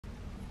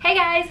Hey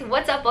guys,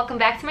 what's up? Welcome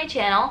back to my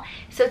channel.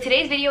 So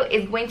today's video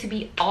is going to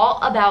be all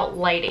about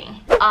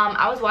lighting.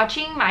 I was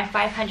watching my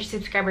 500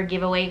 subscriber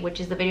giveaway, which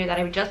is the video that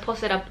I just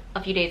posted up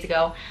a few days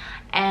ago,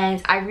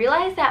 and I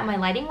realized that my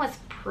lighting was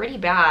pretty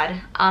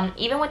bad.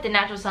 Even with the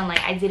natural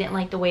sunlight, I didn't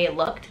like the way it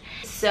looked.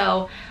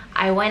 So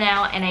I went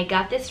out and I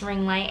got this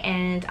ring light,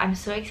 and I'm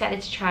so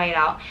excited to try it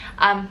out.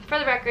 For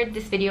the record,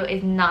 this video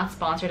is not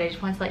sponsored. I just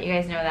wanted to let you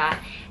guys know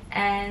that.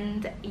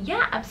 And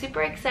yeah, I'm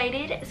super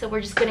excited, so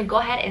we're just gonna go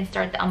ahead and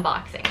start the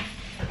unboxing.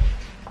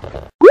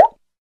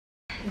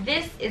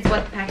 This is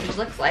what the package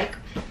looks like.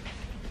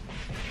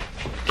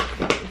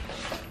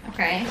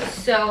 Okay,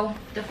 so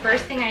the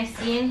first thing I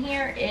see in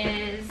here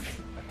is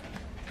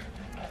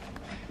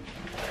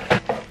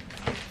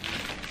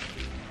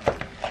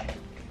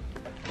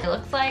it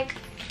looks like,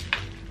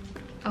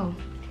 oh,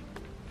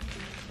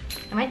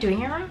 am I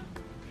doing it wrong?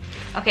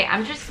 Okay,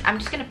 I'm just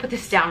gonna put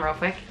this down real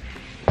quick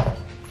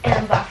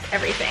and unbox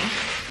everything.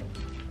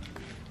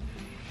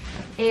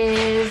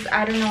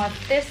 I don't know what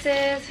this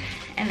is,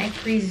 and I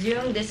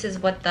presume this is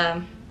what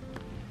the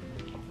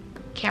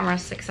camera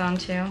sticks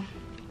onto.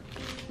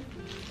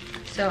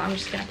 So I'm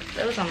just gonna put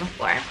those on the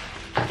floor,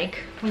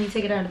 like when you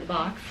take it out of the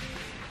box.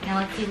 Now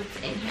let's see what's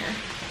in here.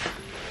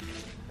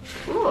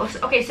 Ooh,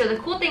 okay, so the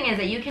cool thing is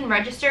that you can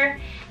register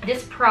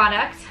this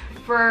product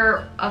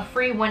for a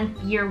free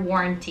 1-year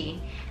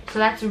warranty. So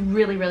that's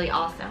really, really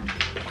awesome.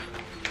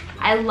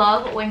 I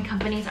love when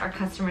companies are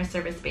customer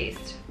service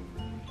based.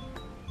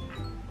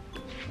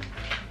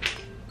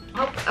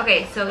 Oh,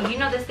 okay, so you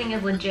know this thing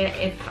is legit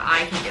if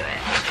I can do it.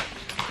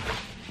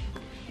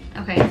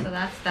 Okay, so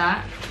that's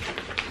that.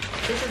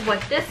 This is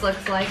what this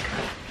looks like.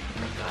 Oh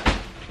my God.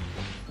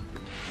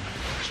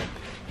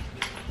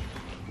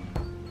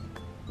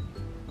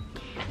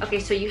 Okay,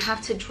 so you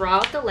have to draw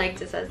out the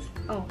legs. It says,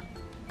 oh,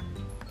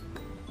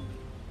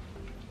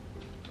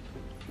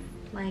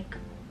 like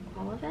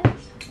all of it.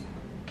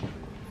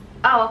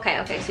 Oh,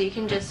 okay, so you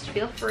can just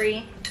feel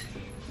free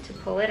to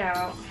pull it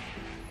out.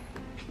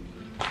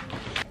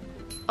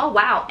 Oh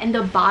wow, and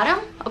the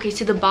bottom, okay,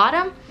 so the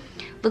bottom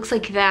looks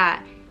like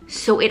that.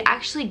 So it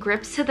actually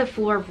grips to the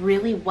floor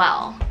really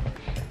well.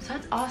 So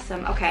that's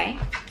awesome, okay.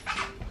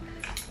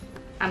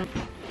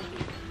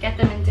 Get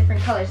them in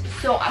different colors.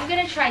 So I'm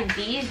gonna try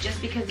these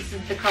just because this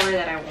is the color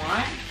that I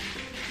want.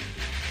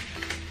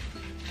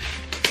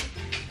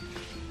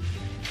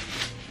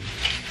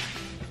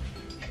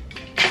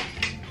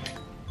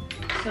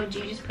 So do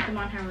you just put them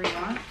on however you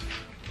want?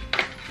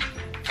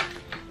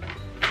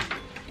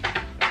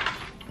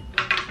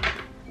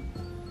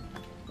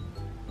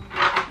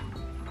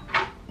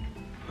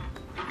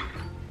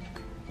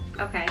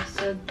 Okay,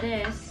 so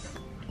this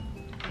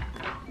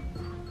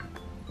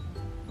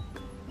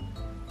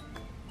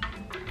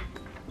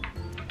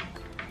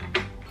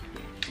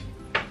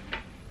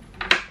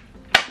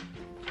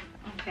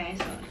okay,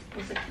 so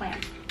it's a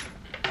clamp.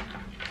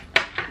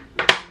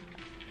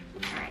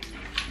 Alright.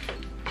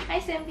 Hi,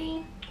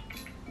 Simbi.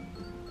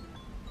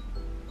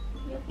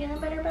 You feeling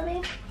better,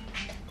 baby?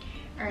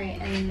 Alright,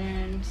 and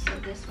then so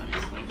this one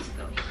is going to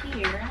go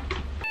here.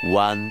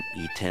 One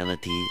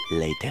eternity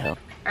later.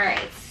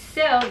 Alright,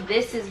 so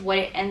this is what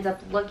it ends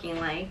up looking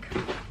like.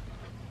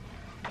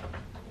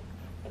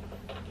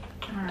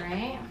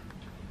 Alright.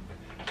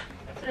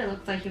 That's what it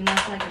looks like, even though I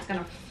feel like it's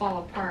gonna fall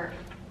apart.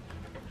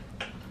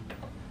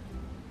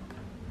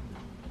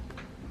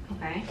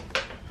 Okay.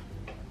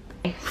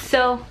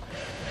 So,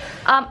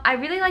 I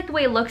really like the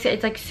way it looks.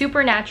 It's like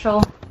super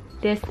natural.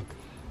 This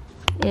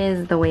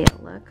is the way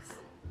it looks.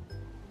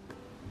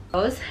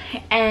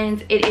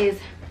 And it is,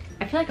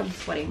 I feel like I'm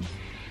sweating.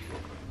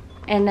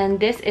 And then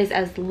this is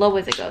as low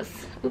as it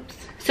goes. Oops.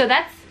 So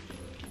that's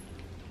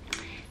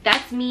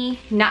me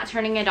not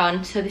turning it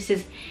on. So this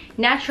is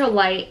natural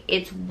light.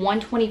 It's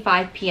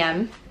 1:25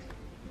 p.m.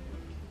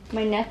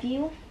 My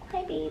nephew,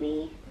 hi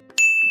baby.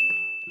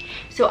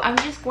 So I'm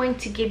just going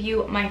to give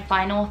you my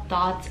final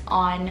thoughts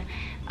on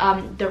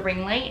the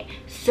ring light.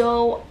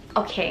 So,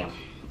 okay,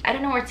 I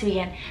don't know where to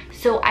begin.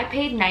 So I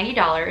paid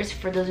 $90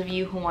 for those of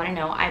you who want to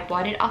know. I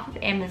bought it off of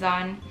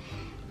Amazon.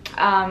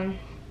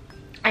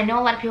 I know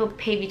a lot of people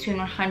pay between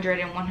 $100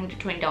 and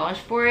 $120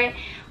 for it,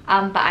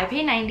 but I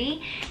paid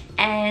 $90.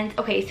 And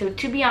okay, so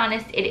to be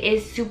honest, it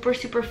is super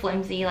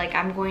flimsy. Like,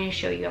 I'm going to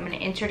show you. I'm going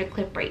to insert a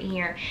clip right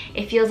here.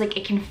 It feels like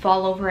it can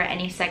fall over at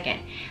any second.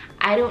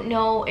 I don't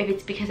know if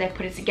it's because I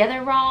put it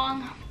together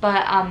wrong,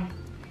 but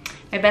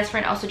my best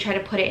friend also tried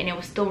to put it and it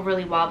was still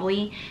really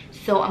wobbly.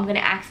 So I'm gonna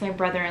ask my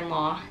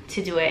brother-in-law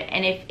to do it,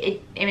 and if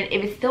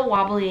it's still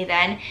wobbly,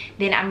 then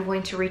I'm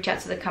going to reach out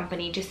to the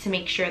company just to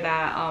make sure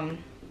that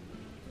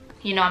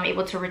you know, I'm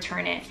able to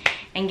return it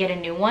and get a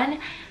new one.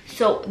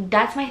 So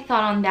that's my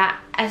thought on that.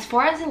 As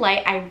far as the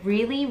light, I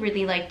really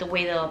like the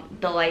way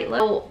the light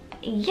looks. So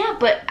yeah,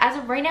 but as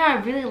of right now,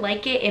 I really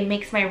like it. It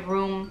makes my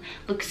room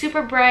look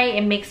super bright.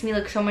 It makes me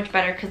look so much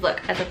better, because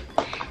look,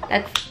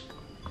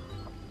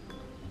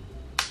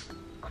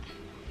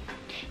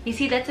 You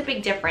see, that's a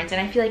big difference,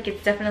 and I feel like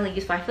it's definitely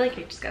useful. I feel like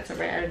I just got some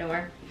right out of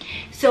nowhere.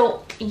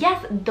 So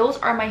yes, those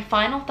are my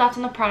final thoughts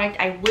on the product.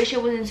 I wish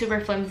it wasn't super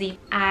flimsy.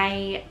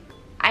 I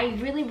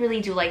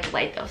really do like the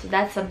light though, so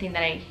that's something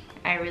that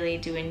I really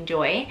do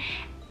enjoy.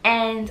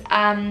 And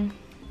I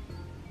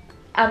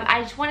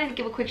just wanted to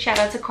give a quick shout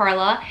out to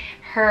Carla.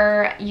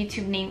 Her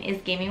YouTube name is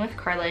Gaming with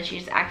Carla, and she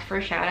just asked for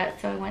a shout out,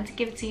 so I wanted to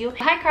give it to you.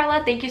 Hi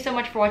Carla, thank you so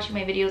much for watching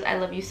my videos. I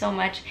love you so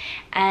much.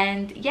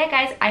 And yeah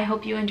guys, I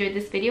hope you enjoyed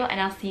this video,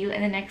 and I'll see you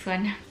in the next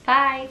one.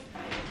 Bye.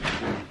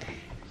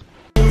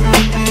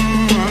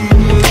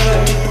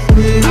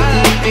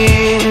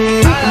 I